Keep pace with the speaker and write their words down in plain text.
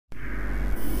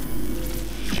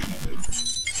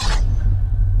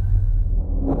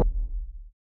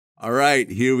All right,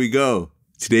 here we go.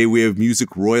 Today we have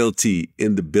music royalty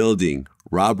in the building.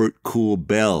 Robert Kool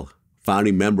Bell,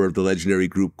 founding member of the legendary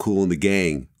group Kool the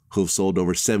Gang, who have sold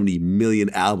over 70 million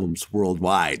albums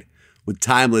worldwide, with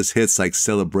timeless hits like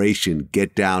Celebration,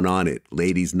 Get Down on It,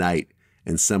 Ladies Night,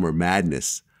 and Summer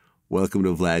Madness. Welcome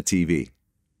to VladTV.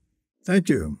 Thank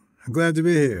you. I'm glad to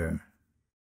be here.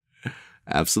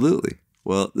 Absolutely.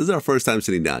 Well, this is our first time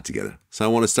sitting down together, so I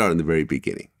want to start in the very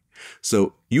beginning.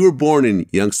 So you were born in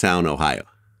Youngstown, Ohio.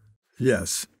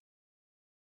 Yes.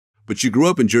 But you grew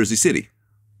up in Jersey City.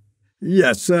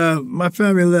 Yes. My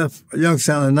family left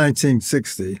Youngstown in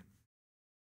 1960.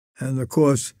 And, of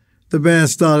course, the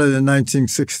band started in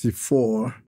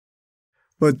 1964.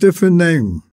 But different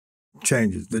name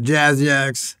changes. The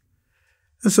Jazziacs,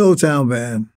 the Soul Town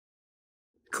Band,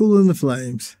 Kool and the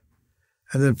Flames,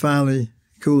 and then finally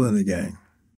Kool the Gang.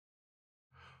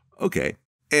 Okay.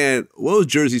 And what was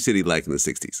Jersey City like in the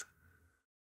 60s?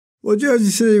 Well,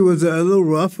 Jersey City was a little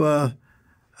rough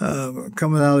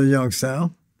coming out of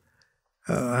Youngstown.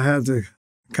 I had to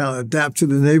kind of adapt to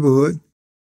the neighborhood.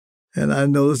 And I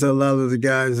noticed that a lot of the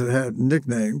guys that had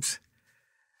nicknames.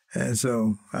 And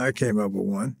so I came up with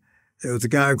one. There was a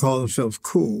guy who called himself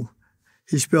Kool.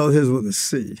 He spelled his with a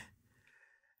C.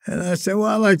 And I said, well,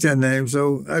 I like that name.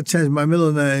 So I changed my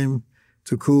middle name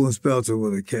to Kool and spelled it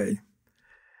with a K.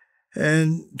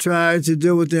 And tried to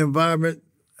deal with the environment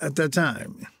at that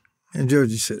time in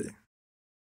Jersey City.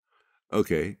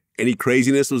 Okay. Any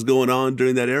craziness was going on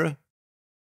during that era?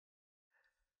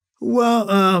 Well,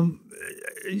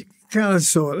 kind of,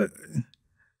 sort of.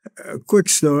 A quick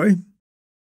story.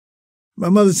 My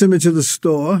mother sent me to the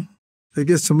store to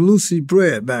get some Lucy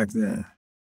bread back then.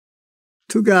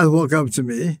 Two guys walk up to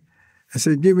me and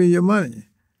said, give me your money.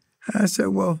 I said,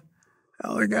 well,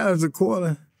 all I got is a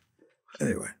quarter.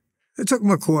 Anyway, they took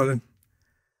my quarter.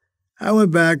 I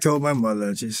went back, told my mother,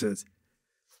 and she said,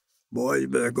 boy, you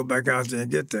better go back out there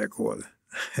and get that quarter.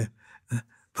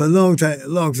 For long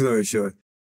story short,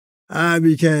 I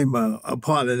became a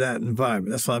part of that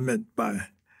environment. That's what I meant by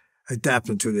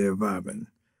adapting to the environment.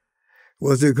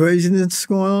 Was there craziness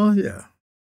going on? Yeah.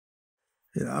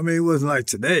 You know, I mean, it wasn't like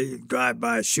today,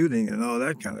 drive-by shooting and all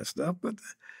that kind of stuff, but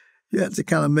you had to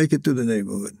kind of make it through the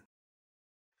neighborhood.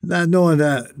 Not knowing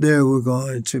that there were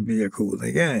going to be a Kool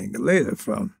the Gang later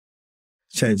from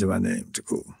changing my name to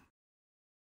Kool.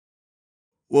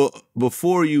 Well,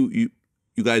 before you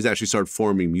guys actually started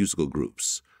forming musical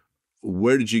groups,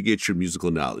 where did you get your musical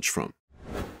knowledge from?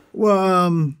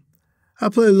 Well, I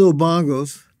played little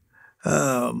bongos.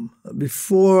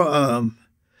 Before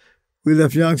we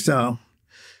left Youngstown,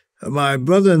 my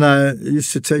brother and I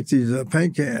used to take these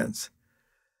paint cans,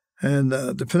 and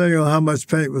depending on how much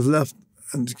paint was left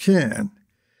in the can,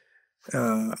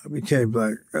 became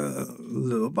like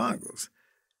little bongos.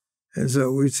 And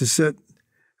so we used to sit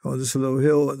on this little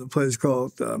hill at a place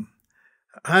called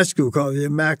high school, called the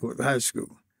Immaculate High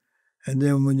School. And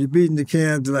then when you're beating the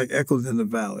cans, it like echoed in the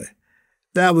valley.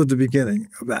 That was the beginning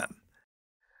of that.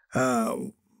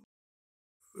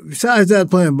 Besides that,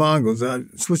 playing bongos, I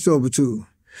switched over to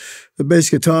the bass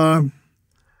guitar.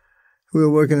 We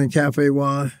were working in Cafe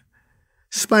One.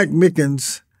 Spike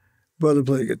Mickens' brother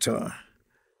played guitar.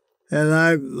 And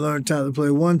I learned how to play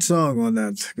one song on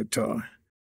that guitar,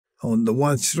 on the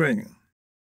one string,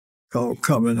 called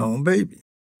Coming Home Baby.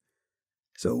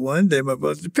 So one day my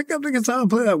brother said, pick up the guitar and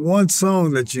play that one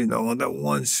song that you know on that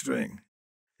one string.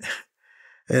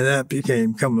 And that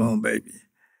became Coming Home Baby.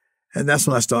 And that's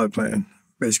when I started playing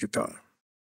bass guitar.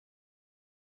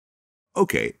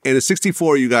 Okay. And in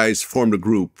 64, you guys formed a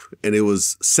group, and it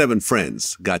was 7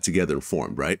 friends got together and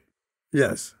formed, right?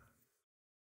 Yes.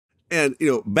 And,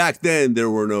 back then there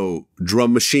were no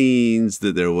drum machines,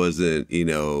 that there wasn't,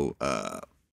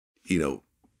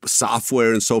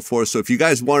 software and so forth. So if you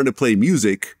guys wanted to play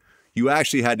music, you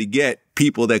actually had to get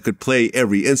people that could play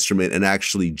every instrument and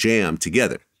actually jam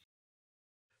together.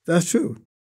 That's true.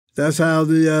 That's how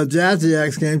the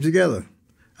Jazziacs came together,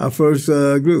 our first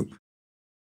group.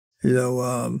 We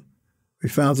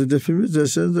found the different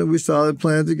musicians and we started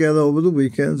playing together over the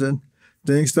weekends and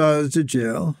things started to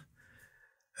gel.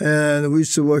 And we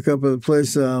used to work up at a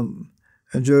place in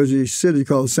Jersey City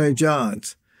called St.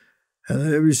 John's.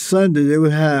 And every Sunday they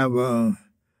would have,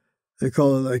 they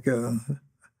call it like a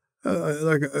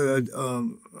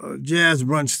jazz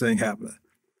brunch thing happening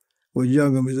with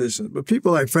younger musicians. But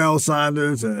people like Pharrell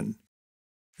Sanders and,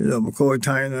 McCoy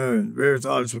Tyner and various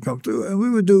artists would come through. And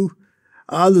we would do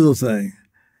our little thing.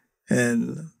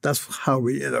 And that's how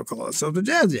we ended up calling ourselves the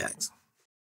Jazziacs.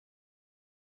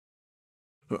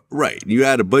 Right. You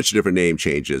had a bunch of different name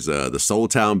changes. The Soul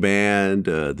Town Band,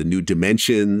 the New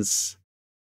Dimensions.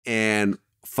 And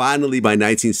finally, by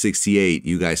 1968,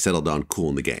 you guys settled on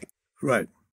Kool the Gang. Right.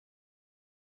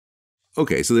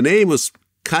 Okay, so the name was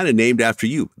kind of named after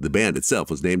you. The band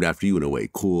itself was named after you in a way,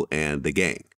 Kool and the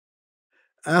Gang.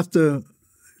 After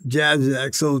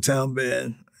Jazziacs Old Town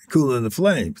Band, Kool and the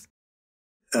Flames,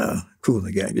 Kool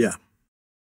the Gang, yeah.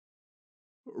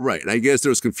 Right, and I guess there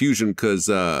was confusion because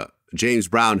James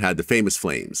Brown had the famous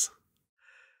Flames.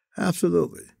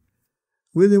 Absolutely.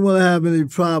 We didn't want to have any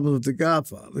problems with the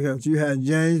Godfather because you had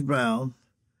James Brown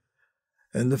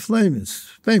and the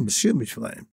famous Shimmy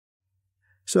Flame.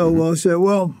 So I said,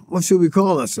 well, what should we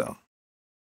call ourselves?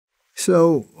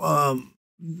 So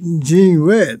Gene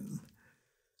Red,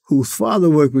 whose father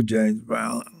worked with James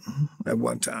Brown at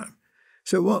one time,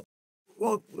 said, well,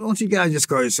 don't you guys just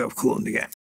call yourself Kool the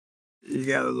Gang? You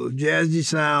got a little jazzy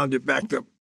sound, you backed up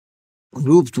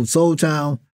groups from Soul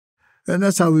Town, and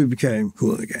that's how we became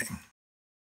Kool the Gang.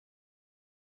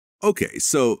 Okay,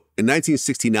 so in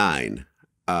 1969,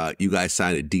 you guys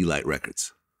signed to D-Light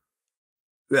Records.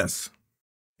 Yes.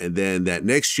 And then that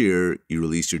next year, you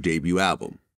released your debut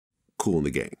album, Kool the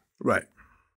Gang. Right.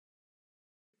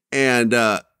 And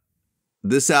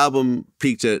this album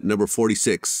peaked at number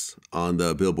 46 on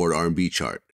the Billboard R&B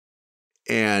chart.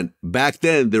 And back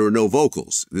then, there were no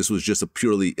vocals. This was just a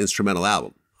purely instrumental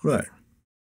album. Right.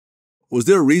 Was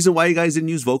there a reason why you guys didn't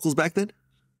use vocals back then?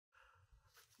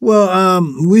 Well,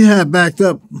 we had backed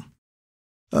up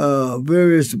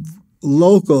various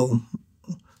local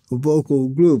vocal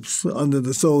groups under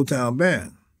the Soul Town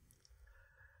Band.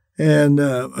 And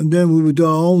then we would do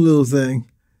our own little thing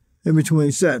in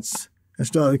between sets and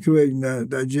started creating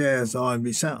that jazz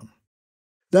R&B sound.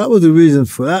 That was the reason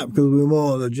for that, because we were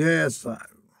more on the jazz side.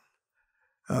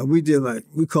 We did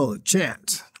we call it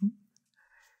chant,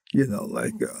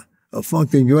 like a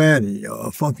funky granny or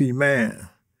a funky man,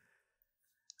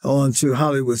 on to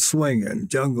Hollywood swing and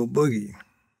jungle boogie,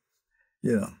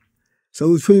 So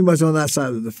it was pretty much on that side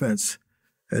of the fence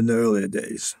in the earlier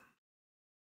days.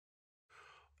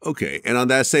 Okay, and on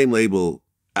that same label,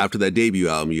 after that debut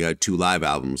album, you had 2 live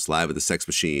albums, Live at the Sex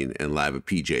Machine and Live at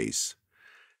PJ's.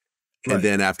 And Right.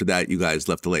 then after that, you guys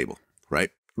left the label, right?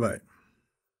 Right.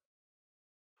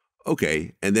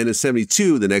 Okay, and then in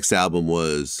 72, the next album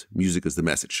was Music is the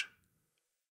Message.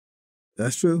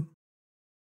 That's true.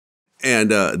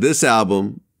 And this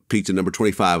album peaked at number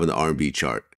 25 on the R&B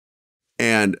chart.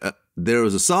 And there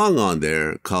was a song on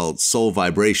there called Soul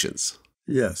Vibrations.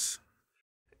 Yes.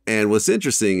 And what's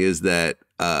interesting is that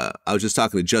I was just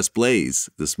talking to Just Blaze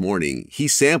this morning. He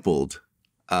sampled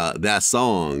that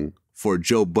song for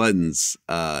Joe Budden's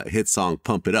hit song,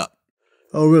 Pump It Up.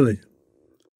 Oh, really?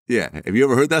 Yeah. Have you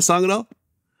ever heard that song at all?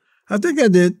 I think I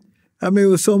did. I mean, there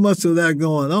was so much of that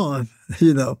going on,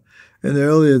 in the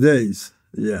earlier days.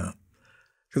 Yeah.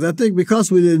 Because I think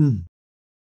because we didn't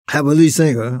have a lead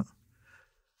singer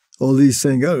or lead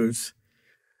singers,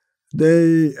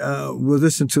 they would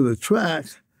listen to the track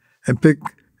and pick,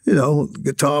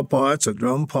 guitar parts or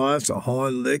drum parts or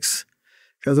horn licks,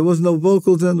 because there was no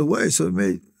vocals in the way, so it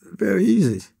made it very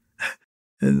easy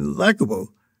and likable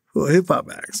for hip-hop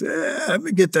acts. Yeah, let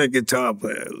me get that guitar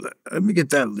player. Let me get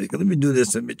that lick. Let me do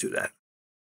this. Let me do that.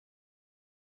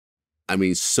 I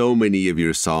mean, so many of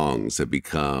your songs have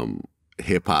become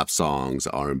hip-hop songs,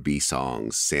 R&B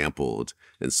songs, sampled,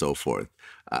 and so forth.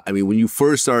 I mean, when you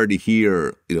first started to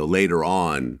hear, later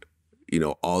on,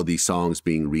 all these songs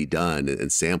being redone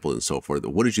and sampled and so forth,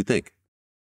 what did you think?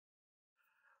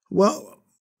 Well,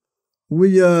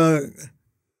 we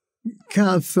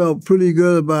kind of felt pretty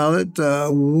good about it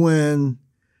when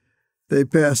they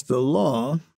passed the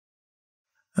law.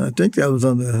 And I think that was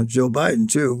under Joe Biden,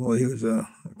 too, when he was a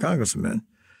congressman,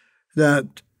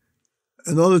 that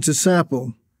in order to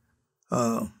sample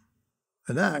an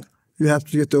act, you have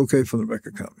to get the okay from the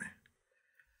record company.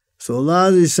 So a lot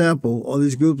of these all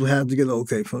these groups had to get the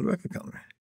okay from the record company.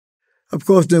 Of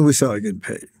course, then we started getting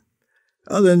paid.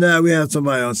 Other than that, we had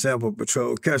somebody on sample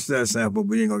patrol catch that sample,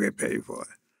 but you ain't gonna get paid for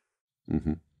it.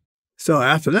 Mm-hmm. So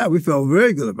after that, we felt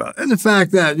very good about it. And the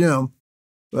fact that,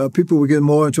 people were getting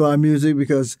more into our music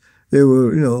because they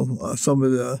were, some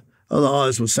of the other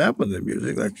artists were sampling their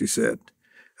music, like you said.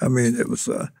 I mean, it was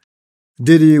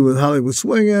Diddy with Hollywood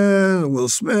Swingin', Will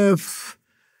Smith,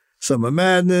 Summer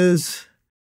Madness,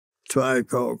 Tribe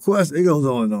Called Quest. It goes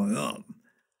on and on and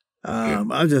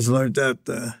on. I just learned that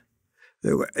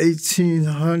there were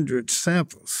 1,800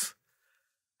 samples.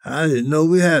 I didn't know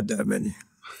we had that many.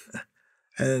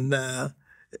 And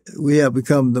we have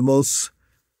become the most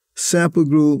sample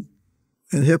group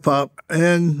in hip-hop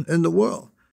and in the world,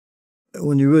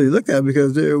 when you really look at it,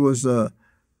 because there was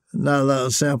not a lot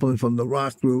of sampling from the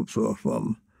rock groups or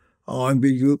from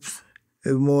R&B groups. It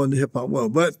was more in the hip hop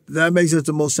world. But that makes us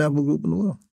the most sampled group in the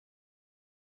world.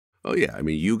 Oh, yeah. I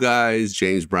mean, you guys,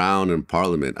 James Brown, and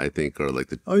Parliament, I think, are like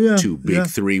the two big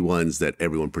three ones that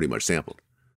everyone pretty much sampled.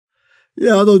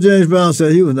 Yeah, although James Brown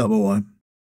said he was number one.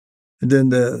 And then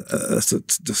the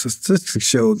statistics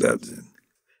showed that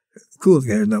Kool The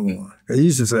Gang is number one. He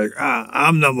used to say,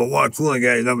 I'm number one, Kool The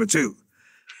Gang is number two.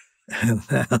 And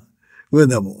now we're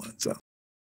number one. So,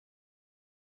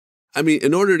 I mean,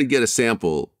 in order to get a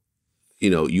sample,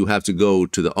 you have to go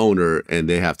to the owner and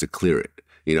they have to clear it.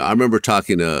 I remember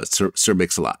talking to Sir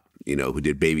Mix-a-Lot, who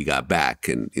did Baby Got Back.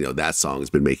 And, that song has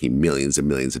been making millions and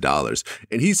millions of dollars.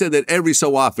 And he said that every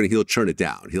so often he'll turn it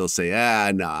down. He'll say,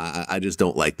 no, I just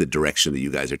don't like the direction that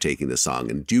you guys are taking this song.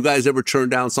 And do you guys ever turn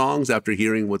down songs after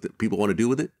hearing what people want to do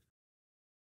with it?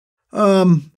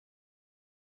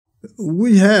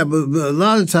 We have, but a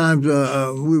lot of times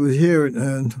we would hear it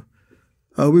and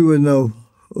we would know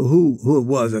who it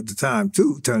was at the time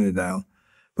to turn it down.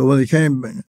 But when it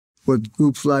came with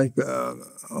groups like,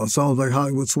 or songs like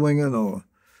Hollywood Swingin' or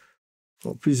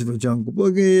Pieces of Jungle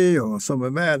Boogie or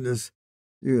Summer Madness,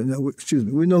 we know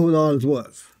who the artist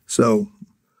was. So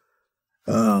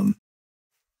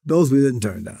those we didn't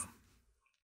turn down.